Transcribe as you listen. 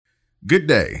Good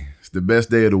day. It's the best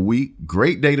day of the week.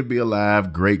 Great day to be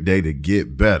alive. Great day to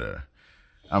get better.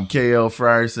 I'm KL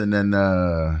Frierson, and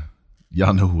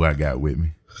y'all know who I got with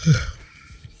me.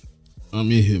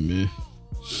 I'm in here, man.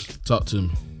 Talk to me.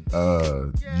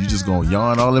 You just gonna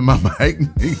yawn all in my mic?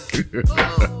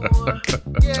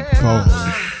 Pause.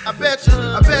 I bet you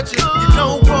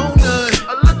don't want none.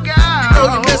 Look out. You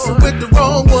know you're messing with the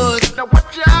wrong ones. Now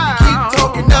watch out. Keep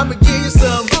talking, I'ma give you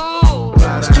some.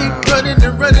 Just keep running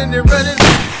and running and running.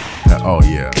 Oh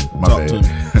yeah, my Talk to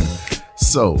bad.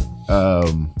 So,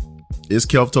 it's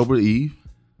Kelvtober Eve.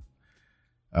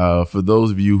 For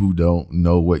those of you who don't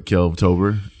know what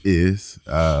Kelvtober is,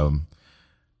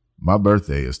 my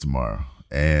birthday is tomorrow,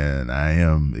 and I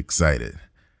am excited.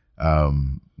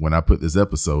 When I put this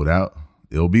episode out,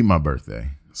 it'll be my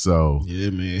birthday. So Yeah,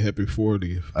 man. Happy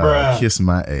 40th. kiss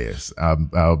my ass.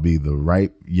 I'll be the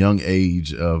ripe young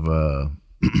age of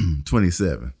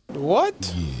 27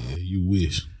 What? Yeah, you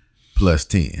wish. plus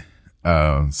 10.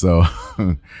 So,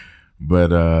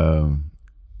 but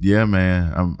yeah,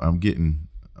 man, I'm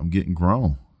getting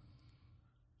grown.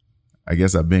 I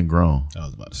guess I've been grown, I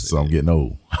was about to say so I'm that. getting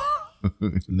old.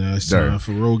 Now it's Dirt. time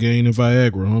for Rogaine and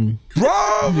Viagra, homie. You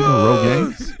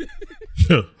know,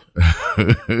 Rogaine?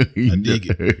 I dig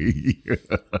it.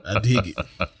 I dig it.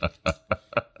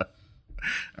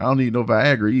 I don't need no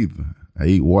Viagra either. I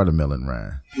eat watermelon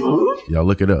rind. Y'all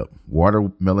look it up.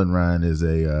 Watermelon rind is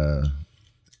a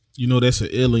You know that's an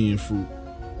alien fruit.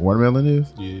 watermelon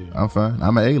is? Yeah. I'm fine.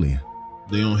 I'm an alien.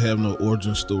 They don't have no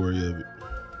origin story of it.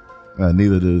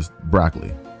 Neither does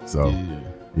broccoli. So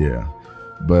yeah.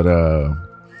 But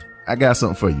I got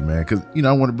something for you, man, because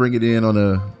I want to bring it in on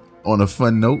a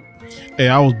fun note. Hey,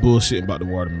 I was bullshitting about the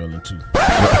watermelon too.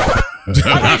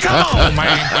 Come on,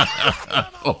 man.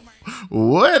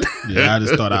 What? Yeah, I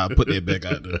just thought I'd put that back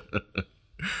out there.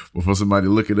 Before somebody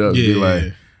look it up and be Yeah.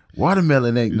 like,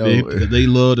 watermelon ain't no. They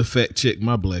love to fact check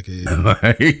my black ass.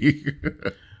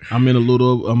 I'm in a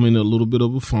little bit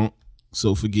of a funk,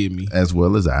 so forgive me. As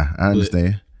well as I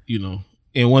understand. You know,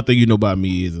 and one thing you know about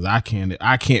me is I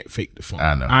can't fake the funk.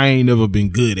 I know. I ain't never been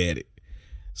good at it.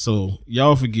 So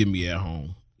y'all forgive me at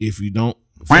home. If you don't,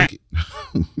 fake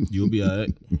it. You'll be all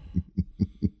right.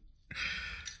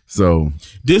 So,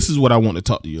 This is what I want to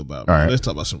talk to you about. All Man. right. Let's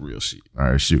talk about some real shit.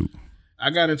 all right, shoot. I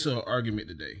got into an argument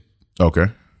today Okay.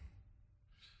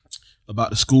 about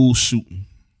the school shooting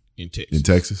in Texas. In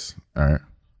Texas. All right.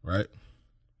 Right?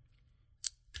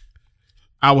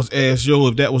 I was asked, yo,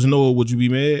 if that was Noah, would you be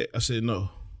mad? I said no.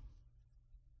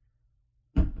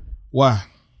 Why?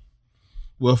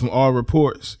 Well, from all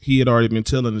reports, he had already been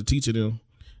telling the teacher them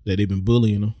that they've been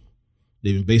bullying him.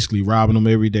 They've been basically robbing him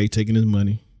every day, taking his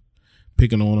money,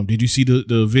 picking on him. Did you see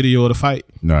the video of the fight?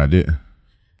 No, I didn't.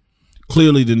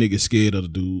 Clearly the nigga scared of the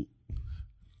dude.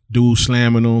 Dude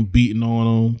slamming him, beating on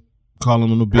him, calling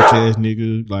him a bitch ass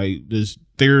nigga, like just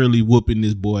thoroughly whooping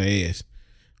this boy ass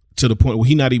to the point where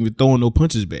he not even throwing no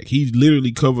punches back. He's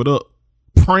literally covered up,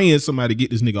 praying somebody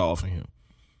get this nigga off of him.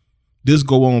 This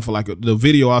go on for the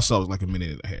video I saw was like a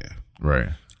minute and a half. Right.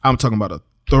 I'm talking about a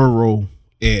thorough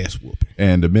ass whooping.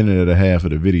 And the minute and a half of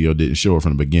the video didn't show it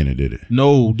from the beginning, did it?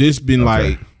 No, this been Okay.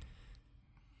 like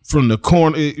from the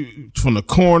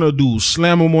corner, dude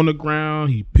slam him on the ground,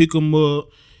 he pick him up,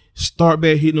 start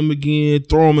back hitting him again,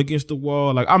 throw him against the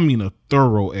wall. Like, I mean a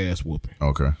thorough ass whooping.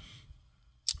 Okay.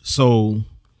 So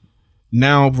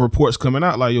now reports coming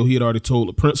out like, yo, he had already told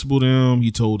the principal them,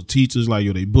 he told the teachers like,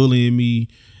 yo, they bullying me.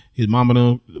 His mama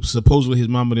them, supposedly his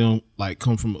mama them like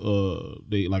come from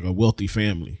they like a wealthy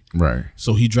family. Right.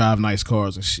 So he drive nice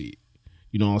cars and shit.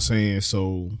 You know what I'm saying?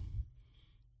 So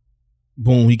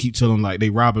boom, he keep telling like they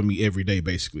robbing me every day,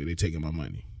 basically. They taking my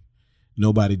money.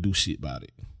 Nobody do shit about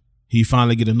it. He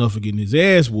finally get enough of getting his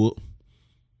ass whooped.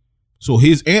 So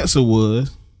his answer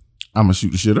was I'm gonna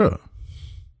shoot the shit up.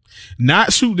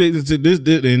 not shoot this,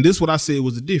 and this what I said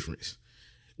was the difference.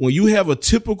 When you have a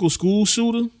typical school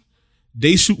shooter,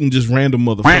 they shooting just random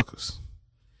motherfuckers.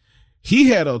 He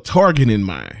had a target in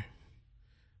mind.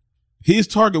 His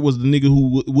target was the nigga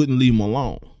who wouldn't leave him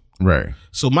alone. Right.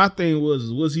 So my thing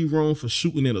was he wrong for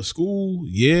shooting at a school?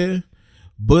 Yeah.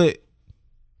 But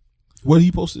what he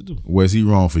supposed to do? Was he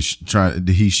wrong for trying?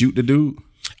 Did he shoot the dude?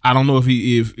 I don't know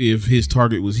if his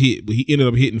target was hit, but he ended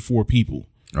up hitting 4 people.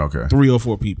 Okay. 3 or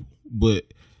 4 people. But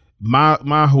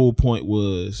my whole point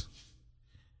was,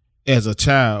 as a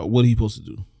child, what he supposed to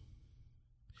do?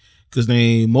 Because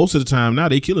most of the time now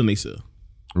they killing themselves.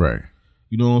 Right.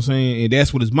 You know what I'm saying? And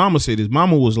that's what his mama said. His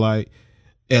mama was like,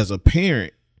 as a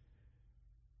parent,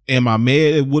 am I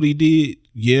mad at what he did?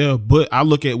 Yeah, but I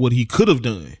look at what he could have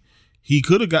done. He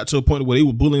could have got to a point where they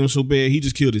were bullying him so bad he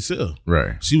just killed himself.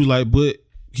 Right. She was like, but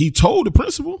he told the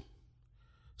principal.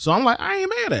 So I'm like, I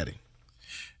ain't mad at him.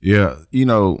 Yeah, you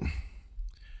know,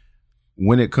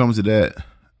 when it comes to that,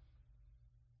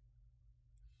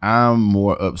 I'm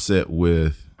more upset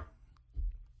with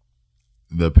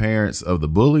the parents of the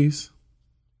bullies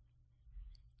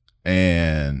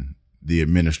and the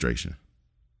administration.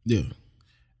 Yeah.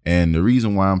 And the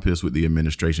reason why I'm pissed with the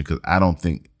administration, because I don't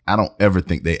ever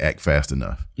think they act fast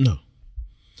enough. No.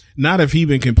 Not if he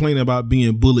been complaining about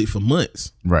being bullied for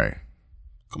months. Right.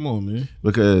 Come on, man.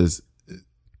 Because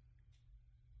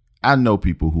I know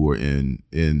people who are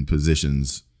in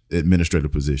positions,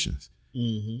 administrative positions.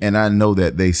 Mm-hmm. And I know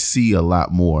that they see a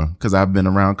lot more because I've been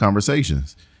around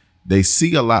conversations. They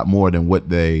see a lot more than what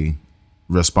they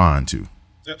respond to.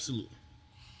 Absolutely.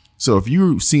 So if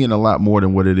you're seeing a lot more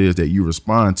than what it is that you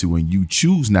respond to and you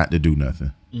choose not to do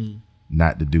nothing,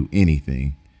 not to do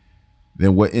anything,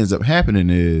 then what ends up happening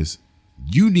is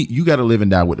you got to live and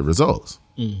die with the results.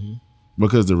 Mm-hmm.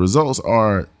 Because the results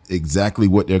are exactly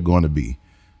what they're going to be.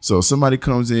 So if somebody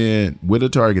comes in with a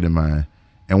target in mind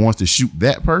and wants to shoot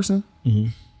that person,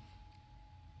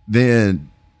 then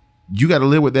you got to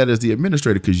live with that as the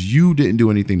administrator because you didn't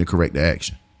do anything to correct the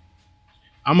action.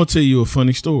 I'm going to tell you a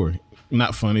funny story.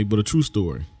 Not funny, but a true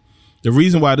story. The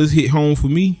reason why this hit home for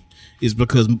me is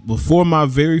because before my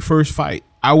very first fight,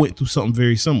 I went through something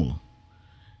very similar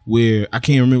where I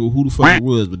can't remember who the fuck it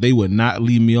was, but they would not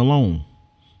leave me alone.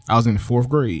 I was in the 4th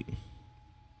grade.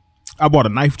 I brought a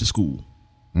knife to school.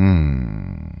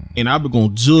 And I was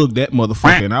going to jug that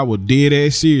motherfucker, and I was dead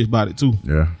ass serious about it too.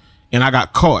 Yeah. And I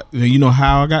got caught. And you know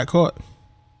how I got caught?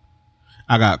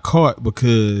 I got caught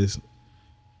because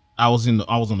I was on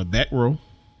the back row.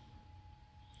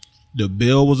 The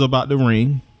bell was about to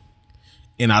ring,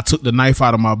 and I took the knife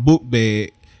out of my book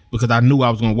bag because I knew I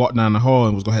was going to walk down the hall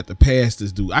and was going to have to pass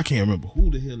this dude. I can't remember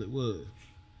who the hell it was.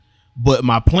 But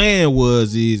my plan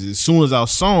was as soon as I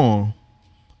saw him,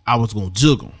 I was going to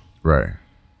jug him. Right.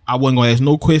 I wasn't going to ask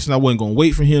no questions. I wasn't going to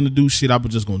wait for him to do shit. I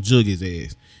was just going to jug his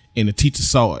ass. And the teacher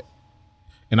saw it.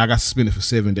 And I got suspended for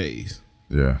 7 days.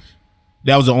 Yeah.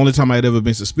 That was the only time I had ever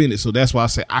been suspended. So that's why I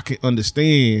say I can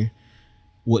understand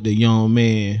what the young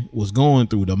man was going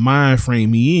through, the mind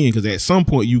frame he in. Because at some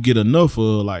point you get enough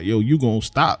of like, yo, you going to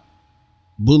stop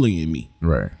bullying me.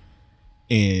 Right.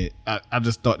 And I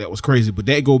just thought that was crazy. But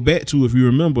that go back to, if you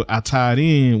remember, I tied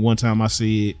in one time I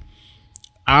said,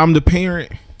 I'm the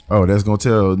parent. Oh, that's gonna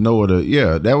tell Noah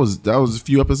that was a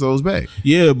few episodes back.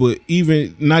 Yeah, but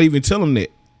not even tell him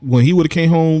that. When he would have came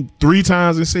home 3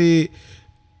 times and said,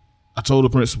 I told the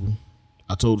principal,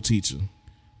 I told the teacher,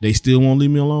 they still won't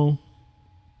leave me alone.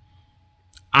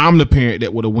 I'm the parent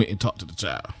that would have went and talked to the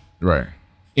child. Right.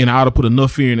 And I would have put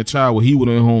enough fear in the child where he would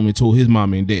have went home and told his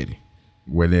mom and daddy.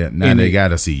 Where they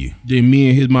gotta see you. Then me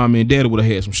and his mom and daddy would have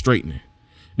had some straightening.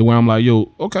 The way I'm like, yo,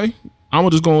 okay, I'm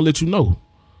just gonna let you know.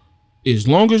 As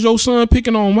long as your son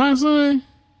picking on my son,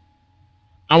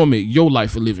 I'm gonna make your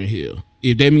life a living hell.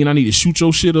 If that mean I need to shoot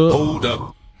your shit up, hold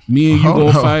up. Me and you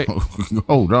gonna fight.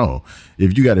 Hold on.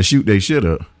 If you gotta shoot they shit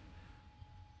up,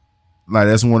 like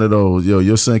that's one of those, yo,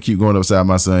 your son keep going upside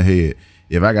my son's head.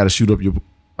 If I gotta shoot up your,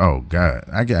 oh God,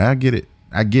 I get it.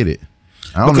 I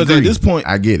don't because agree. at this point,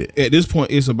 I get it. At this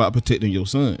point, it's about protecting your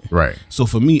son. Right. So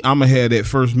for me, I'm gonna have that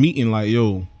first meeting like,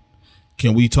 yo,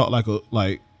 can we talk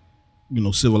like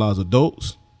civilized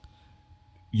adults?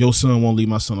 Your son won't leave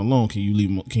my son alone. Can you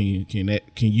leave?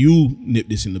 Can you nip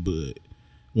this in the bud?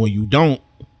 When you don't,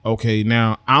 okay,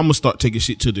 now I'm gonna start taking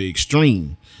shit to the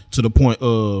extreme, to the point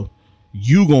of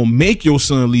you gonna make your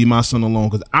son leave my son alone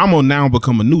because I'm gonna now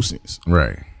become a nuisance.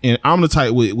 Right. And I'm the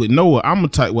type with Noah. I'm the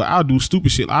type where I'll do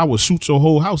stupid shit. I will shoot your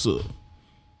whole house up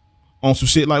on some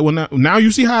shit like now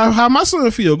you see how my son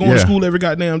feel going to school every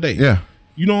goddamn day. Yeah.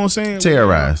 You know what I'm saying?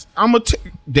 Terrorized.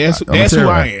 That's who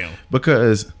I am.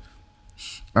 Because,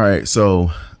 all right,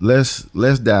 so let's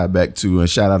dive back to and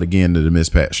shout out again to the Miss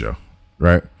Pat show,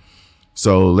 right?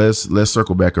 So let's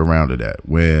circle back around to that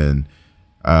when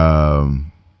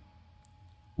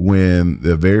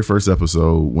the very first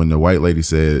episode, when the white lady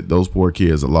said those poor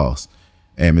kids are lost,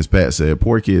 and Miss Pat said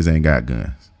poor kids ain't got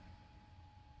guns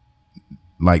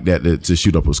like that to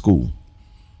shoot up a school.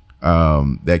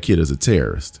 That kid is a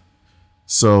terrorist.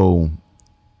 So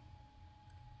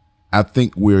I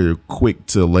think we're quick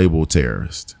to label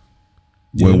terrorist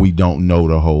when we don't know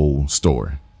the whole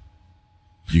story.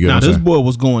 You get now what I'm this saying? boy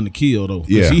was going to kill though.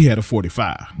 Yeah, he had a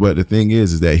 45. But the thing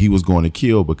is that he was going to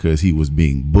kill because he was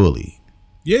being bullied.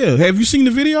 Yeah, have you seen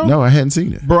the video? No, I hadn't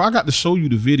seen it, bro. I got to show you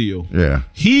the video. Yeah,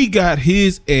 he got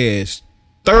his ass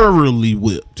thoroughly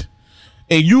whipped.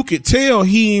 And you could tell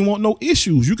he ain't want no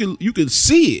issues. You could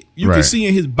see it. You could see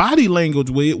in his body language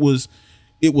where it was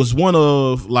it was one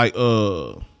of like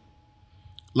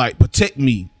protect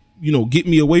me, get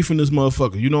me away from this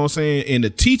motherfucker. You know what I'm saying? And the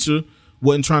teacher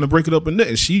wasn't trying to break it up in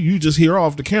nothing. You just hear her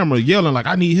off the camera yelling like,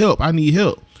 I need help.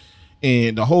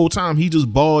 And the whole time he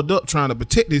just balled up trying to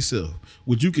protect himself.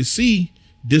 Which you can see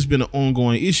this been an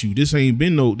ongoing issue. This ain't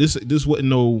been this wasn't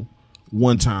no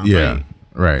one time thing.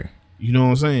 Right. You know what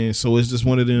I'm saying? So it's just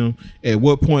one of them. At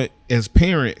what point as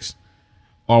parents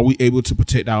are we able to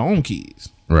protect our own kids?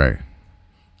 Right.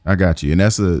 I got you. And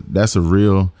that's a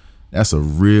real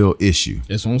issue.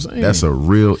 That's what I'm saying. That's a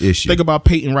real issue. Think about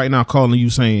Peyton right now calling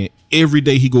you saying every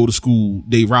day he go to school,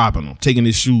 they robbing him, taking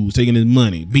his shoes, taking his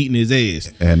money, beating his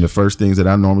ass. And the first things that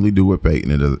I normally do with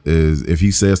Peyton is if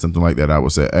he says something like that, I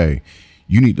would say, hey,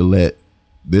 you need to let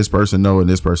this person know and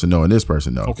this person know and this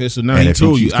person know. Okay, so now he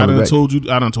told you. I done told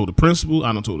the principal,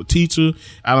 I done told the teacher,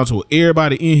 I done told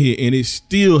everybody in here, and it's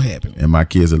still happening. And my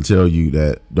kids will tell you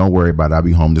that, don't worry about it, I'll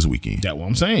be home this weekend. That's what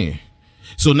I'm saying.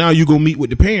 So now you go meet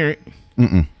with the parent,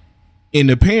 and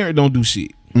the parent don't do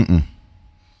shit.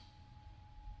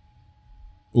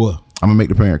 What? I'm gonna make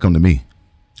the parent come to me.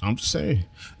 I'm just saying.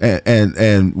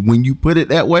 And when you put it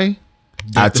that way,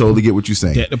 I totally get what you're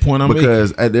saying. That's the point I'm making.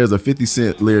 Because there's a 50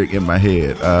 Cent lyric in my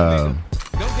head.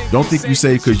 Don't think you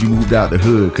say because you moved out the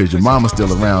hood because your mama's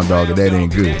still around, dog, and that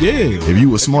ain't good. Yeah. If you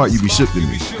were smart, you'd be shook to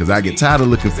me because I get tired of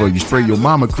looking for you. Spray your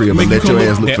mama crib and let your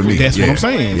ass look for me. That's what I'm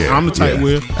saying. Yeah, I'm the type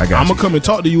where I'm going to come and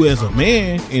talk to you as a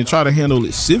man and try to handle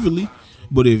it civilly.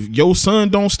 But if your son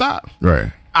don't stop,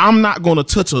 right, I'm not going to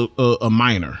touch a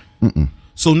minor.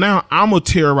 So now I'm going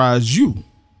to terrorize you.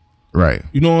 Right.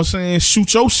 You know what I'm saying?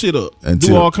 Shoot your shit up.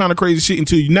 Do all kind of crazy shit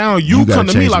until you come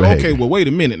to me like, behavior. Okay, well, wait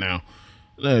a minute now.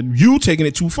 You taking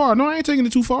it too far. No, I ain't taking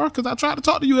it too far because I tried to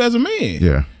talk to you as a man.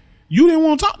 Yeah. You didn't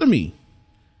want to talk to me.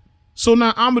 So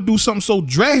now I'm going to do something so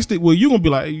drastic where you're going to be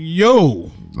like,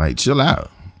 yo. Like, chill out.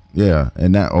 Yeah.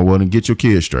 And that, then get your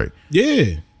kids straight.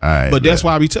 Yeah. All right. But that's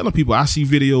why I be telling people, I see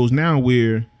videos now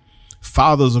where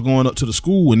fathers are going up to the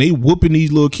school and they whooping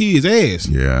these little kids' ass.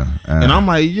 Yeah. And I'm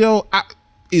like, yo,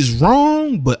 it's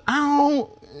wrong, but I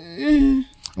don't.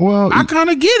 Well, I kind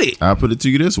of get it. I'll put it to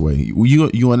you this way: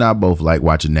 you and I both like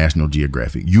watching National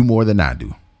Geographic. You more than I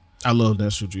do. I love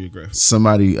National Geographic.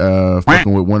 Somebody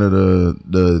fucking with one of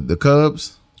the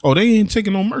Cubs. Oh, they ain't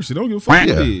taking no mercy. They don't give a fuck.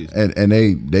 Yeah,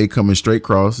 and they coming straight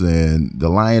cross, and the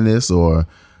lioness or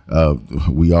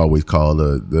we always call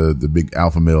the big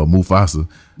alpha male Mufasa.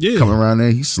 Yeah, coming around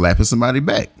there, he's slapping somebody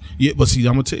back. Yeah, but see,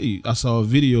 I'm gonna tell you, I saw a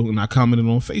video and I commented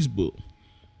on Facebook.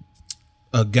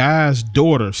 A guy's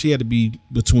daughter, she had to be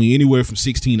between anywhere from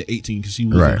 16 to 18 because she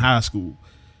was in high school,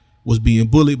 was being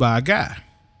bullied by a guy.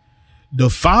 The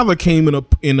father came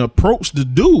and approached the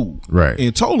dude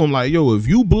and told him like, yo, if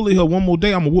you bully her one more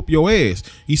day, I'm going to whoop your ass.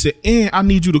 He said, and I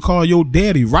need you to call your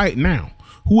daddy right now.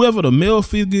 Whoever the male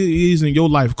figure is in your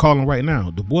life, call him right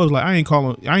now. The boy was like, I ain't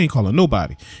calling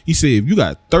nobody. He said, if you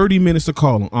got 30 minutes to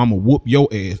call him, I'm going to whoop your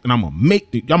ass and I'm going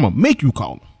to make you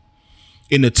call him.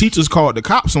 And the teachers called the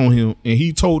cops on him, and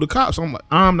he told the cops, I'm like,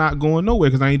 I'm not going nowhere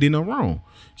because I ain't did nothing wrong.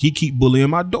 He keep bullying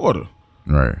my daughter.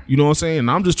 Right. You know what I'm saying?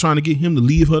 And I'm just trying to get him to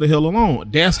leave her the hell alone.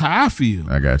 That's how I feel.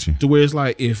 I got you. To where it's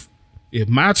like, if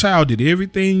my child did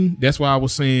everything, that's why I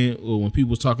was saying when people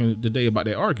was talking today about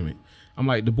that argument, I'm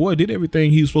like, the boy did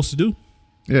everything he was supposed to do.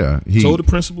 Yeah. He told the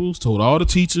principals, told all the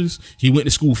teachers. He went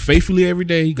to school faithfully every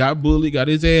day, got bullied, got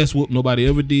his ass whooped. Nobody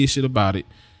ever did shit about it.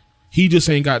 He just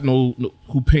ain't got no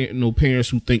parents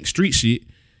who think street shit.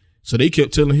 So they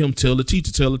kept telling him, tell the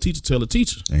teacher, tell the teacher, tell the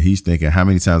teacher. And he's thinking, how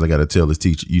many times I got to tell this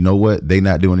teacher, you know what? They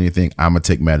not doing anything. I'm going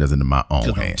to take matters into my own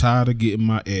hands. I'm tired of getting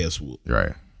my ass whooped.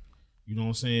 Right. You know what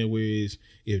I'm saying? Whereas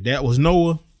if that was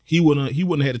Noah, he wouldn't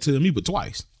have had to tell me but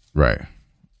twice. Right.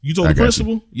 You told the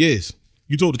principal? Yes.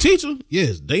 You told the teacher?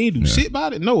 Yes. They ain't do shit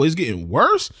about it? No, it's getting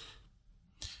worse.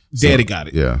 Daddy got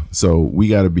it. Yeah. So we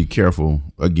got to be careful.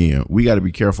 Again, we got to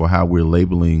be careful how we're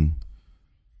labeling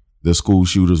the school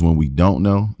shooters when we don't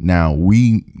know. Now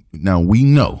we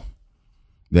know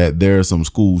that there are some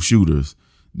school shooters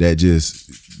that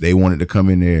just they wanted to come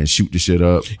in there and shoot the shit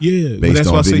up. Yeah, based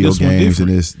on video games and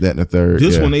this, that, and the third.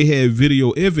 This one they had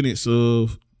video evidence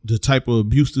of the type of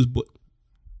abuse this boy.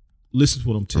 Listen to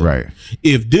what I'm telling you. Right.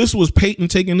 If this was Peyton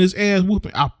taking his ass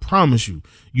whooping, I promise you,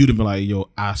 you'd have been like, yo,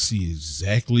 I see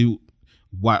exactly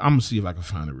why. I'm gonna see if I can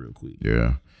find it real quick.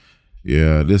 Yeah.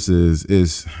 Yeah, this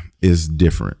is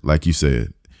different, like you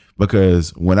said.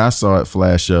 Because when I saw it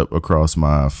flash up across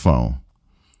my phone,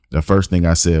 the first thing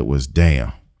I said was,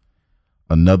 damn,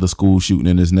 another school shooting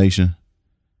in this nation?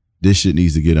 This shit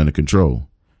needs to get under control.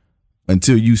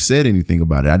 Until you said anything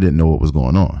about it, I didn't know what was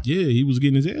going on. Yeah, he was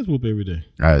getting his ass whooped every day.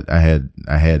 I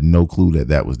had no clue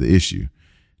that was the issue.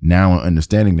 Now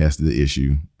understanding that's the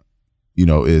issue, you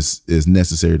know, is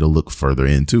necessary to look further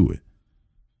into it.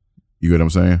 You get what I'm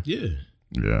saying? Yeah.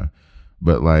 Yeah.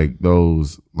 But like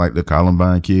those, like the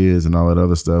Columbine kids and all that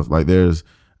other stuff, like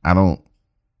I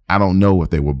don't know if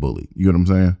they were bullied. You get what I'm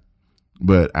saying?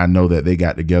 But I know that they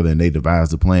got together and they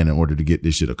devised a plan in order to get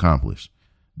this shit accomplished.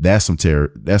 That's some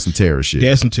terror. That's some terror shit.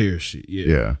 That's some terror shit. Yeah.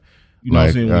 Yeah. You know what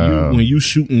I'm saying? When you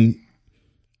shooting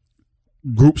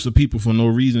groups of people for no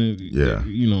reason, yeah.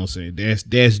 You know what I'm saying?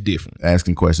 That's different.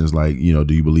 Asking questions like, you know,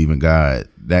 do you believe in God?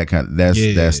 That kind of,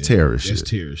 that's terror shit. That's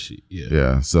terror shit. Yeah.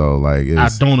 Yeah. So like, I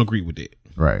don't agree with that.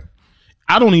 Right.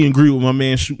 I don't even agree with my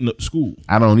man shooting up the school.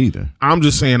 I don't either. I'm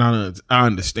just saying I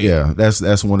understand. Yeah,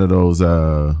 that's one of those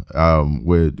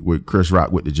with Chris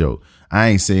Rock with the joke. I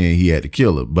ain't saying he had to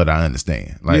kill her, but I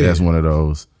understand. Like that's one of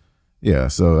those. Yeah,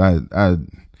 so I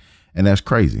and that's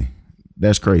crazy.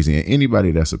 That's crazy. And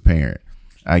anybody that's a parent,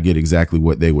 I get exactly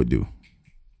what they would do.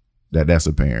 That's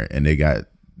a parent, and they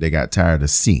got tired of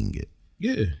seeing it.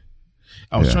 Yeah.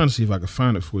 I was trying to see if I could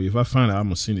find it for you. If I find it, I'm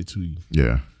gonna send it to you.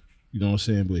 Yeah. You know what I'm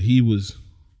saying? But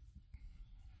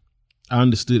I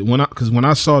understood because when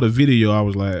I saw the video, I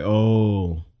was like,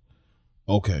 oh,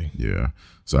 okay. Yeah.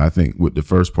 So I think with the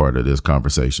first part of this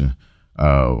conversation,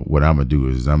 what I'm gonna do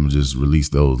is I'm gonna just release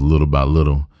those little by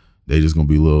little. They just gonna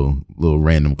be little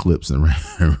random clips and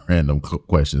random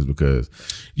questions because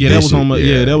that was on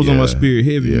my spirit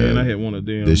heavy, man. I had one of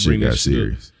them. This shit got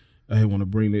serious. I had want to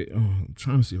bring that. I'm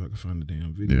trying to see if I can find the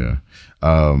damn video.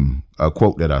 Yeah. A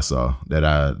quote that I saw that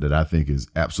I think is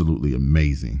absolutely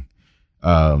amazing.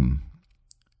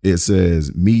 It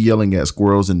says, "Me yelling at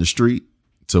squirrels in the street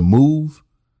to move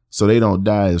so they don't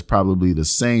die is probably the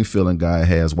same feeling God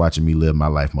has watching me live my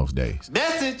life most days."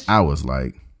 Message. I was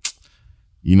like,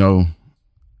 you know,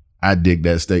 I dig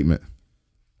that statement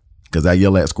because I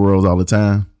yell at squirrels all the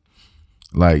time.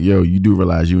 Like, yo, you do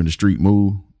realize you in the street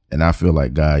move. And I feel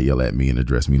like God yell at me and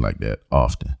address me like that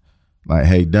often. Like,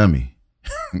 hey, dummy,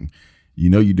 you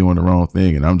know you're doing the wrong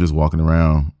thing. And I'm just walking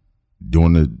around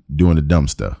doing the dumb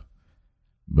stuff.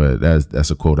 But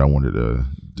that's a quote I wanted to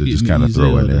just kind of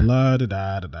throw in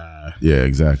there. Yeah,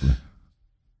 exactly.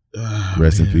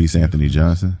 Rest in peace, Anthony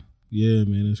Johnson. Yeah,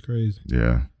 man, it's crazy.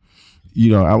 Yeah.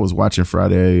 You know, I was watching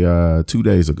Friday 2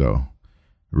 days ago.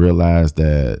 Realized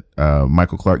that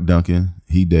Michael Clark Duncan,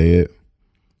 he dead.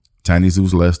 Tiny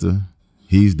Zeus Lester,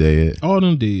 he's dead. All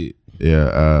them dead.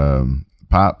 Yeah.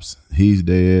 Pops, he's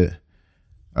dead.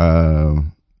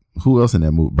 Who else in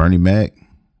that movie? Bernie Mac.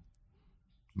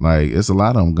 Like, it's a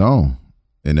lot of them gone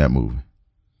in that movie.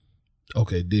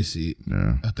 Okay, this it.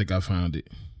 Yeah. I think I found it.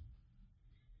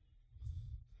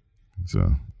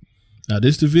 So now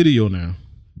this the video now.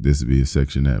 This would be a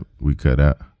section that we cut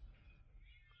out.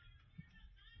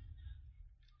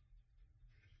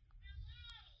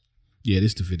 Yeah,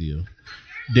 this the video.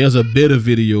 There's a better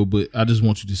video, but I just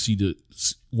want you to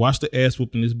watch the ass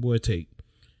whooping this boy take.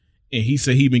 And he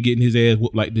said he been getting his ass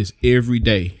whooped like this every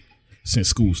day since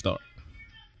school started.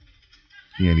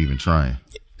 He ain't even trying.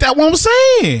 That's what I'm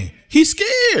saying. He's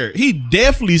scared. He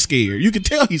definitely scared. You can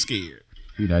tell he's scared.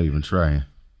 He not even trying.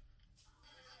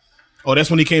 Oh, that's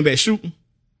when he came back shooting?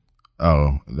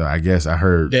 Oh, I guess I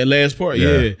heard. That last part,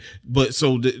 yeah. But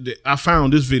so I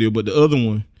found this video, but the other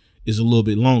one is a little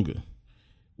bit longer.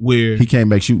 Where he came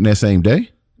back shooting that same day?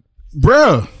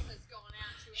 Bruh.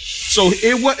 So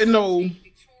it wasn't no.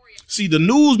 See, the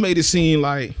news made it seem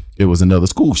like it was another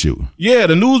school shooting. Yeah,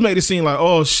 the news made it seem like,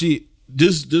 oh shit,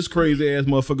 this crazy ass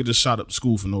motherfucker just shot up the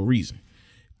school for no reason.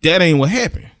 That ain't what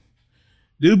happened.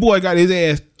 This boy got his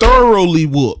ass thoroughly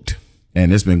whooped.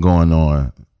 And it's been going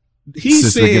on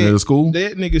since the beginning of the school?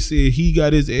 That nigga said he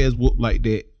got his ass whooped like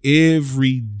that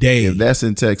every day. If that's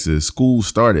in Texas, school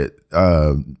started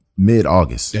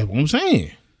mid-August. That's what I'm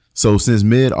saying. So since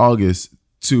mid-August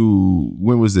to,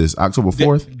 when was this? October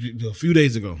 4th? A few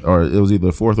days ago. Or it was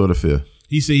either the 4th or the 5th.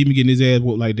 He said he been getting his ass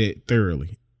whooped like that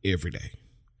thoroughly every day.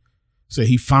 So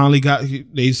he finally got,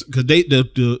 because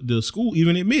the school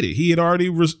even admitted, he had already,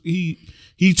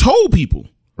 he told people.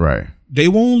 Right. They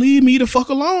won't leave me the fuck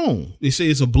alone. They say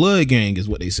it's a blood gang is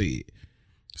what they said.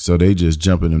 So they just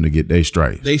jumping him to get their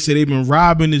stripes. They said they've been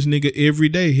robbing this nigga every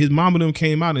day. His mama them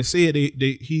came out and said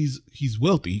he's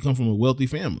wealthy. He come from a wealthy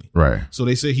family. Right. So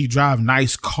they said he drive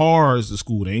nice cars to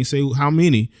school. They ain't say how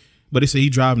many, but they say he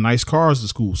drive nice cars to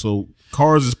school. So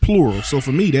cars is plural. So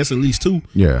for me, that's at least two.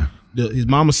 Yeah. His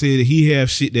mama said that he have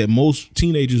shit that most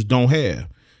teenagers don't have.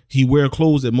 He wear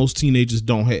clothes that most teenagers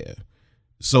don't have.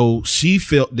 So she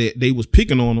felt that they was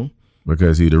picking on him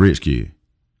because he the rich kid.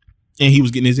 And he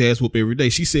was getting his ass whooped every day.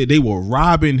 She said they were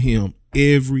robbing him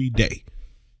every day.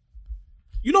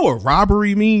 You know what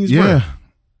robbery means, yeah. bro?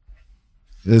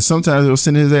 Sometimes they'll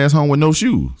send his ass home with no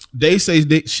shoes.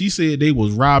 She said they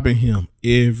was robbing him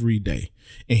every day,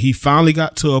 and he finally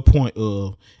got to a point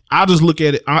of, I just look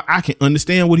at it, I can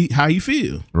understand how he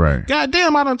feel. Right. God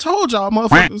damn, I done told y'all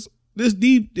motherfuckers this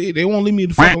deep, they won't leave me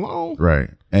the fuck alone. Right.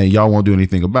 And y'all won't do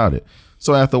anything about it.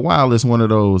 So after a while, it's one of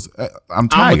those, I'm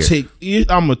tired.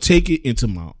 I'm gonna take it into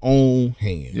my own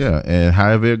hands. Yeah, and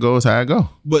however it goes, how it go.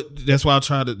 But that's why I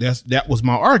tried to. That was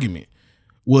my argument.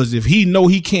 Was if he know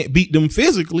he can't beat them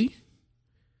physically,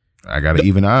 I gotta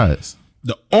even the odds.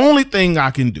 The only thing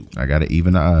I can do, I gotta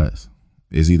even the odds.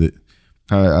 Is either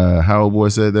how old boy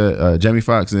said that Jamie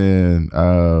Foxx and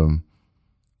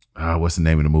what's the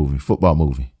name of the movie? Football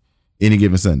movie. Any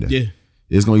Given Sunday. Yeah.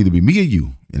 It's gonna either be me or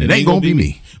you, and it ain't gonna be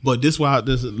me. But this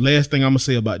the last thing I'm gonna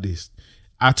say about this.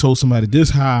 I told somebody this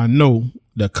how I know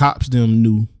the cops them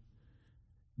knew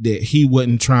that he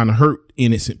wasn't trying to hurt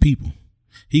innocent people.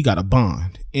 He got a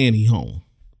bond and he home.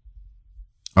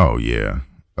 Oh yeah,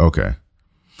 okay.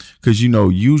 Because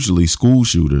usually school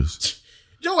shooters,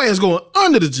 your ass going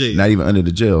under the jail. Not even under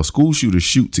the jail. School shooters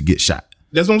shoot to get shot.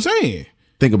 That's what I'm saying.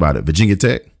 Think about it. Virginia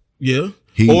Tech. Yeah.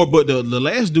 But the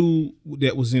last dude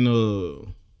that was in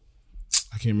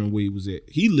I can't remember where he was at.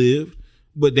 He lived,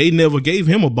 but they never gave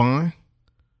him a bond.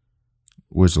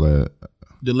 Which lad?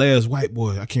 The last white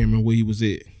boy. I can't remember where he was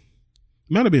at.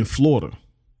 Might have been Florida.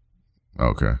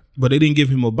 Okay. But they didn't give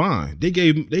him a bond. They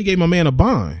gave my man a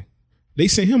bond. They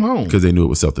sent him home because they knew it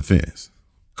was self-defense.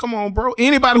 Come on, bro.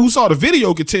 Anybody who saw the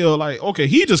video could tell, like, okay,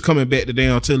 he just coming back to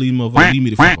down till these motherfuckers leave me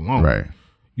the fuck alone. Right.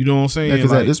 You know what I'm saying?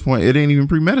 Because at this point, it ain't even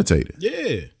premeditated.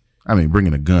 Yeah. I mean,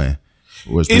 bringing a gun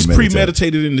was It's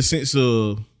premeditated in the sense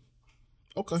of,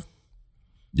 okay.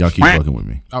 Y'all keep fucking with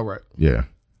me. All right. Yeah.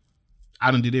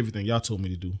 I done did everything y'all told me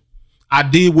to do. I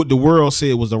did what the world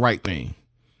said was the right thing.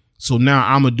 So now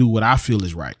I'm going to do what I feel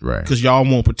is right. Right. Because y'all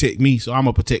won't protect me, so I'm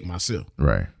going to protect myself.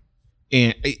 Right.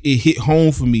 And it hit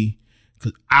home for me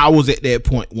because I was at that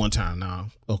point one time. Now,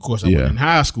 of course, I was in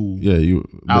high school. Yeah,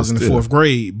 I was in the 4th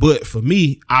grade. But for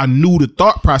me, I knew the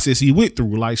thought process he went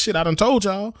through. Like, shit, I done told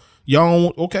y'all. Y'all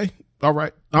don't, okay, all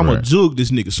right. I'm going to jug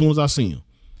this nigga as soon as I see him.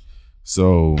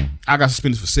 So I got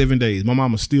suspended for 7 days. My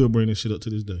mama still bring this shit up to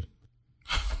this day.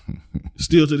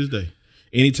 Still to this day.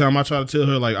 Anytime I try to tell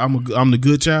her, like, I'm the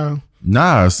good child.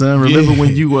 Nah, son, remember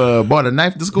when you bought a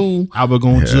knife to school? I was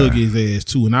going to jug his ass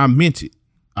too, and I meant it.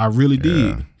 I really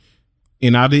did.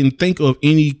 And I didn't think of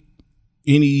any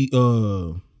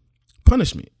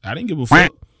punishment. I didn't give a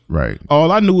fuck. Right.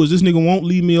 All I knew is this nigga won't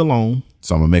leave me alone.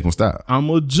 So I'm going to make him stop. I'm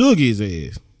going to jug his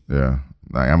ass. Yeah.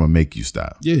 Like, I'm going to make you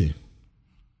stop. Yeah.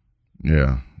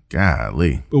 Yeah.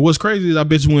 Golly. But what's crazy is I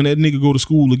bet you when that nigga go to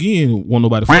school again, won't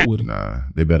nobody fuck with him. Nah,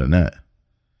 they better not.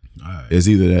 All right. It's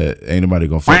either that ain't nobody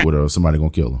gonna fuck with her or somebody gonna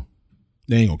kill him.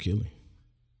 They ain't gonna kill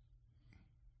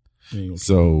him.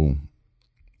 So,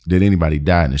 did anybody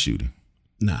die in the shooting?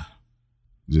 Nah.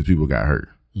 Just people got hurt.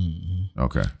 Mm-hmm.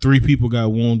 Okay. 3 people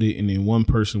got wounded, and then 1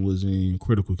 person was in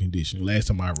critical condition. Last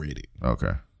time I read it.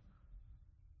 Okay.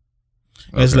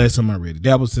 That's the last time I read it.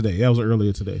 That was today. That was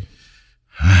earlier today.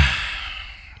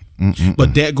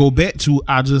 But that go back to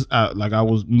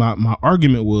my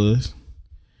argument was,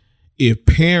 if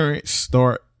parents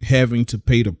start having to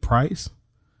pay the price,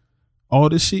 all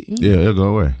this shit, it'll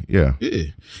go away. Yeah.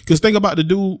 Because think about the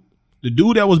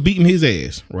dude that was beating his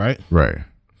ass, right? Right.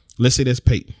 Let's say that's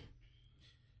Peyton.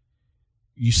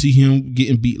 You see him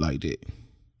getting beat like that.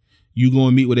 You go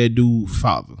and meet with that dude's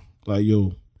father. Like,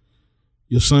 yo,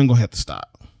 your son gonna have to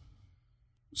stop.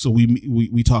 So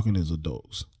we talking as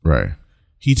adults. Right.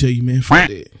 He tell you, man, fuck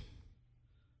that.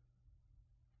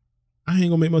 I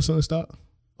ain't gonna make my son stop.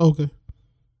 Okay.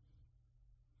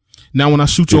 Now when I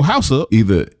shoot your house up,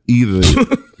 either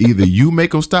you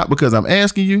make him stop because I'm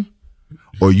asking you,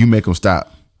 or you make him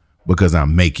stop because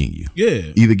I'm making you.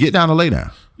 Yeah. Either get down or lay down.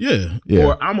 Yeah.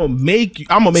 Or I'm gonna make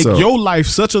your life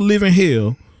such a living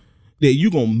hell that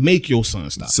you gonna make your son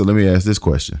stop. So let me ask this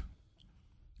question.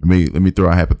 Let me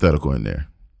throw a hypothetical in there.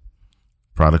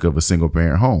 Product of a single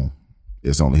parent home.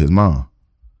 It's only his mom.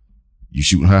 You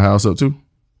shooting her house up too?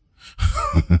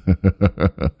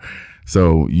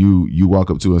 So you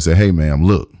walk up to her and say, hey, ma'am,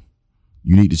 look,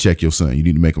 you need to check your son. You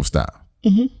need to make him stop.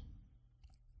 Mm-hmm.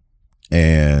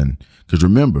 And because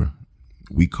remember,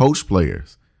 we coach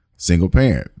players, single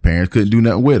parent. Parents couldn't do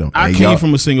nothing with them. I came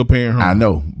from a single parent home. I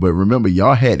know. But remember,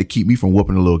 y'all had to keep me from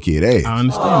whooping a little kid ass. I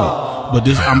understand it. But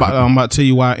I'm about to tell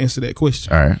you why I answered that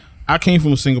question. All right. I came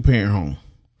from a single parent home.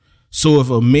 So if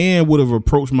a man would have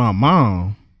approached my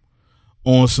mom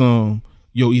on some,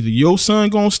 yo, either your son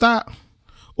gonna stop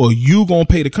or you gonna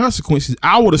pay the consequences,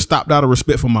 I would have stopped out of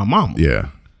respect for my mama. Yeah.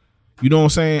 You know what I'm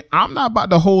saying? I'm not about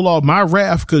to hold off my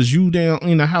wrath because you down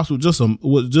in the house with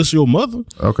just your mother.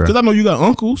 Okay. Because I know you got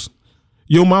uncles.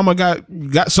 Your mama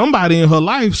got somebody in her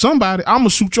life. Somebody, I'm gonna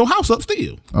shoot your house up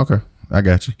still. Okay, I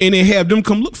got you. And then have them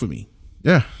come look for me.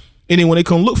 Yeah. And then when they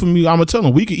come look for me, I'm gonna tell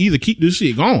them we can either keep this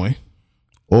shit going,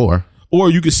 Or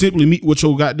you can simply meet with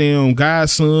your goddamn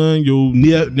godson, your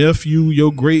nephew,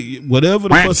 your great whatever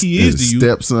the fuck he is to you,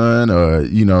 stepson, or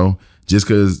just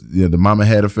because the mama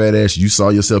had a fat ass, you saw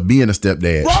yourself being a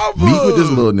stepdad. Meet with this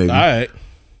little nigga. All right.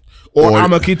 Or I'm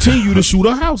gonna continue to shoot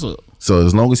her house up. So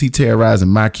as long as he terrorizing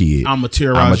my kid, I'ma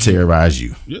terrorize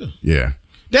you. Yeah.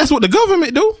 That's what the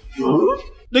government do.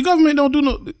 The government don't do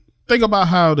no. Think about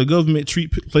how the government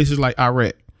treat places like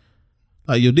Iraq.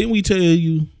 Like, yo, didn't we tell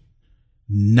you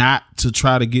not to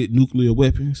try to get nuclear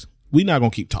weapons? We not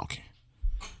gonna keep talking.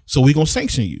 So we gonna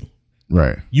sanction you.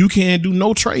 Right. You can't do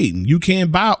no trading. You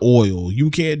can't buy oil.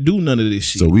 You can't do none of this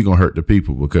shit. So we gonna hurt the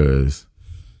people because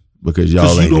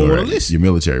y'all ain't doing right. Listen. Your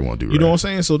military won't do right. You know what I'm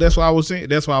saying? So that's why I was saying.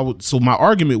 So my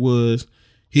argument was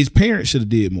his parents should have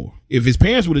did more. If his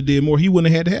parents would have did more, he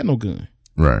wouldn't have had to have no gun.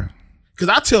 Right. Because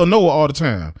I tell Noah all the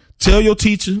time, tell your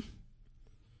teacher,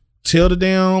 tell the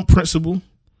damn principal.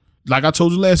 Like I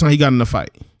told you last time he got in a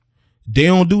fight. They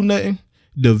don't do nothing.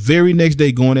 The very next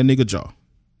day, go in that nigga jaw.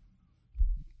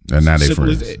 And now they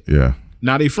friends. Yeah.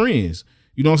 Now they friends.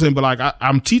 You know what I'm saying? But like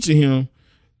I'm teaching him,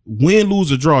 win,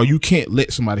 lose, or draw, you can't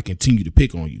let somebody continue to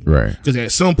pick on you. Right. Because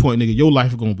at some point, nigga, your life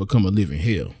is gonna become a living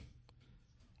hell.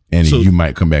 And so, you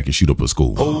might come back and shoot up a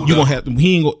school. You gonna have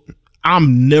to.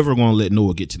 I'm never gonna let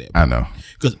Noah get to that point. I know.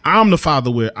 Because I'm the father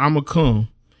where I'm gonna come.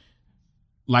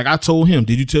 Like I told him,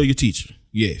 did you tell your teacher?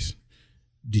 Yes.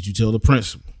 Did you tell the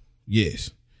principal?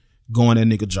 Yes. Go in that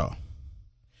nigga jaw.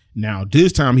 Now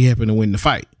this time he happened to win the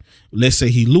fight. Let's say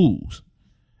he lose.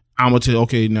 I'm gonna tell,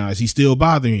 okay, now is he still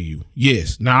bothering you?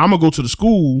 Yes. Now I'm gonna go to the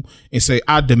school and say,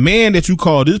 I demand that you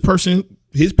call this person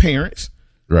his parents.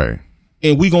 Right.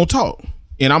 And we gonna talk.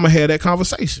 And I'm gonna have that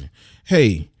conversation.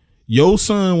 Hey, your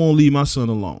son won't leave my son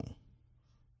alone.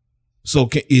 So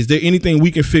is there anything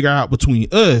we can figure out between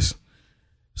us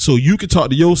so you can talk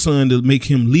to your son to make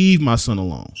him leave my son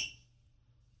alone?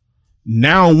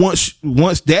 Now, once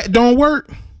that don't work,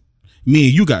 me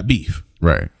and you got beef.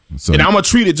 Right. So, and I'm going to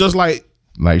treat it just like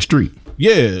street.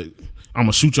 Yeah. I'm going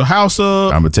to shoot your house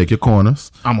up. I'm going to take your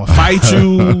corners. I'm going to fight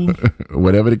you.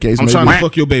 Whatever the case may be. I'm trying to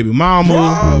fuck your baby mama.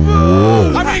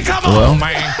 Whoa. I mean, come on,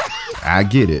 man. I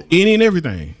get it. Any and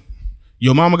everything.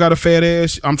 Your mama got a fat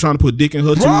ass. I'm trying to put dick in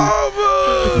her too.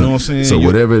 You know what I'm saying? So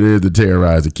whatever it is to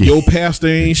terrorize the kid. Your pastor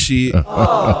ain't shit.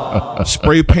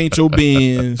 Spray paint your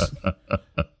bins.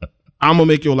 I'm going to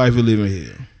make your life a living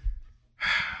hell.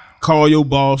 Call your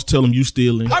boss, tell him you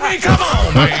stealing. I mean, come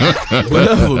on, man.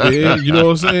 Whatever, man. You know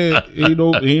what I'm saying? Ain't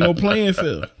no playing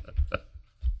field.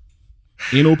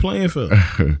 Ain't no playing field.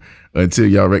 Until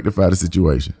y'all rectify the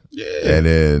situation. Yeah.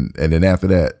 And then after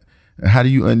that, how do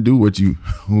you undo what you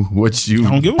I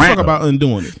don't give a fuck about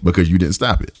undoing it. Because you didn't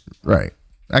stop it. Right.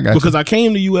 I got Because I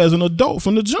came to you as an adult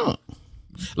from the jump.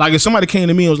 Like if somebody came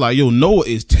to me and was like, yo, Noah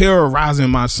is terrorizing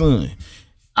my son,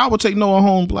 I would take Noah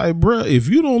home and be like, bruh, if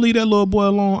you don't leave that little boy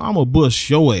alone, I'm going to bust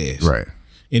your ass. Right.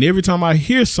 And every time I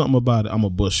hear something about it, I'm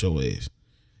going to bust your ass.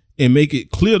 And make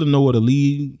it clear to Noah to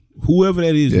leave whoever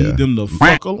that is, leave them the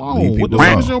fuck alone. What the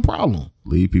fuck is your problem?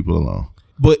 Leave people alone.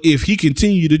 But if he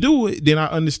continue to do it, then I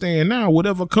understand now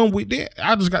whatever come with that,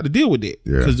 I just got to deal with that.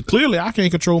 Because clearly I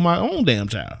can't control my own damn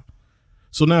child.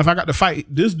 So now if I got to fight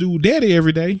this dude daddy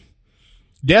every day,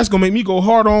 that's going to make me go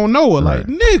hard on Noah. Like,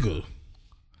 nigga.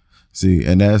 See,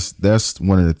 and that's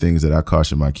one of the things that I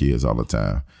caution my kids all the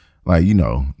time. Like,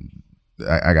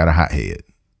 I got a hot head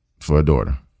for a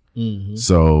daughter. Mm-hmm.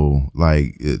 So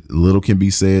like little can be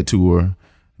said to her.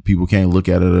 People can't look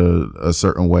at it a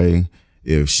certain way.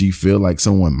 If she feel like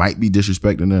someone might be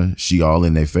disrespecting her, she all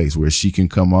in their face, where she can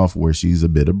come off where she's a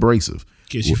bit abrasive.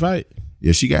 Can she fight?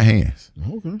 Yeah, she got hands.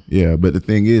 Okay. Yeah, but the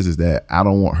thing is that I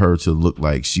don't want her to look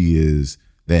like she is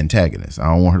the antagonist. I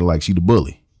don't want her to like she the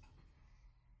bully.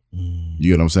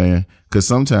 You get what I'm saying? Because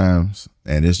sometimes,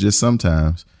 and it's just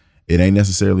sometimes, it ain't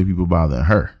necessarily people bothering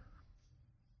her.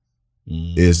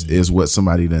 It's what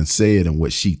somebody done said and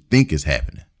what she think is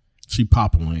happening. She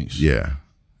popping ain't she? Yeah.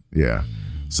 Yeah.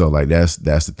 So like that's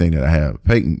the thing that I have.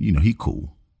 Peyton, he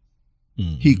cool.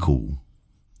 He cool.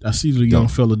 I see the young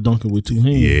fella dunking with 2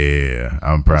 hands. Yeah,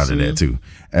 I'm proud of that too.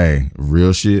 Hey,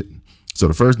 real shit. So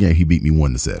the first game he beat me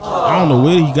 1-7. I don't know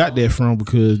where he got that from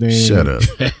because then shut up.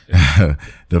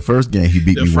 The first game he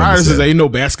beat me 1-7. Friars ain't no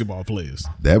basketball players.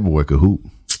 That boy could hoop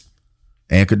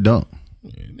and could dunk.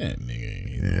 Man, that nigga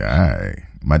ain't. Yeah, all right.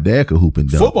 My dad could hoop and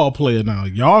dunk. Football player now.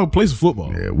 Y'all play some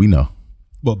football. Yeah, we know.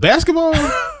 But basketball,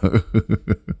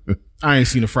 I ain't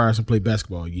seen a Frierson play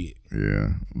basketball yet.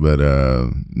 Yeah, but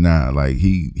nah, like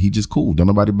he just cool. Don't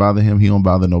nobody bother him. He don't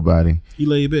bother nobody. He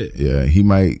laid back. Yeah, he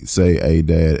might say, "Hey,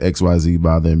 Dad, XYZ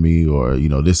bothering me," or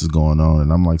this is going on,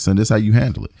 and I'm like, "Son, this how you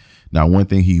handle it." Now, one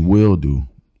thing he will do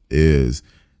is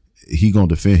he gonna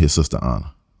defend his sister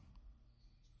Anna.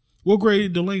 What grade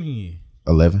did Delaney in?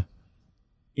 11.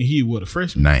 And he what, a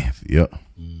freshman? 9th. Yep.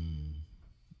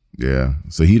 Yeah.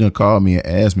 So he done called me and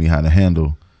asked me how to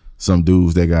handle some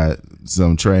dudes that got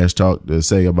some trash talk to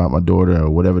say about my daughter or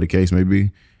whatever the case may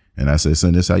be. And I said,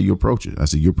 son, this is how you approach it. I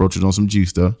said, you approach it on some G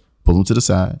stuff, pull them to the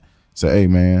side, say, hey,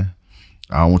 man,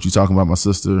 I don't want you talking about my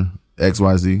sister,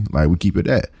 XYZ. Like, we keep it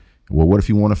that. Well, what if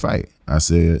you want to fight? I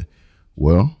said,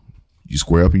 well, you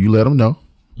square up and you let him know.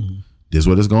 This is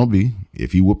what it's going to be.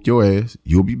 If he whooped your ass,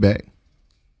 you'll be back.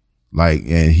 Like,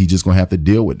 and he just going to have to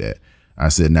deal with that. I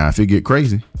said, now, if it get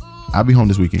crazy, I'll be home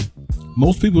this weekend.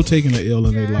 Most people taking an L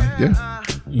in their life. Yeah.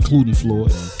 Including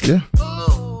Floyd. Yeah.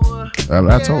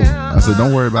 I told him. I said,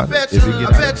 don't worry about it. If it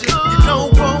get out. You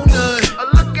don't want none.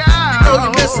 Look out. You know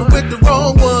you're messing with the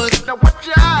wrong ones. Now watch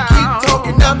out. Keep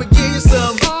talking, I'ma give you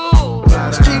some.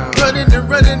 Just keep running and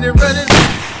running and running.